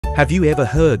Have you ever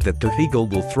heard that the eagle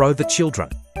will throw the children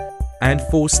and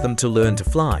force them to learn to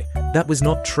fly? That was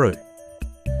not true.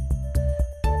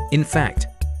 In fact,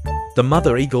 the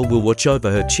mother eagle will watch over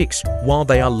her chicks while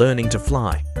they are learning to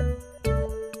fly.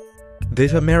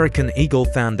 The American Eagle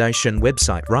Foundation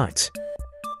website writes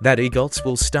that eagles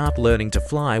will start learning to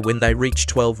fly when they reach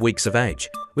 12 weeks of age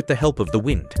with the help of the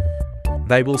wind.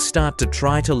 They will start to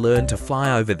try to learn to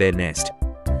fly over their nest.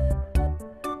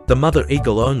 The mother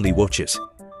eagle only watches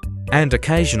and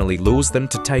occasionally lures them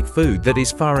to take food that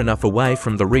is far enough away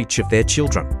from the reach of their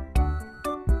children.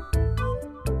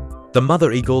 The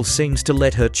mother eagle seems to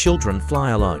let her children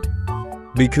fly alone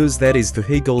because that is the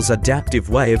eagle's adaptive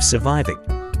way of surviving.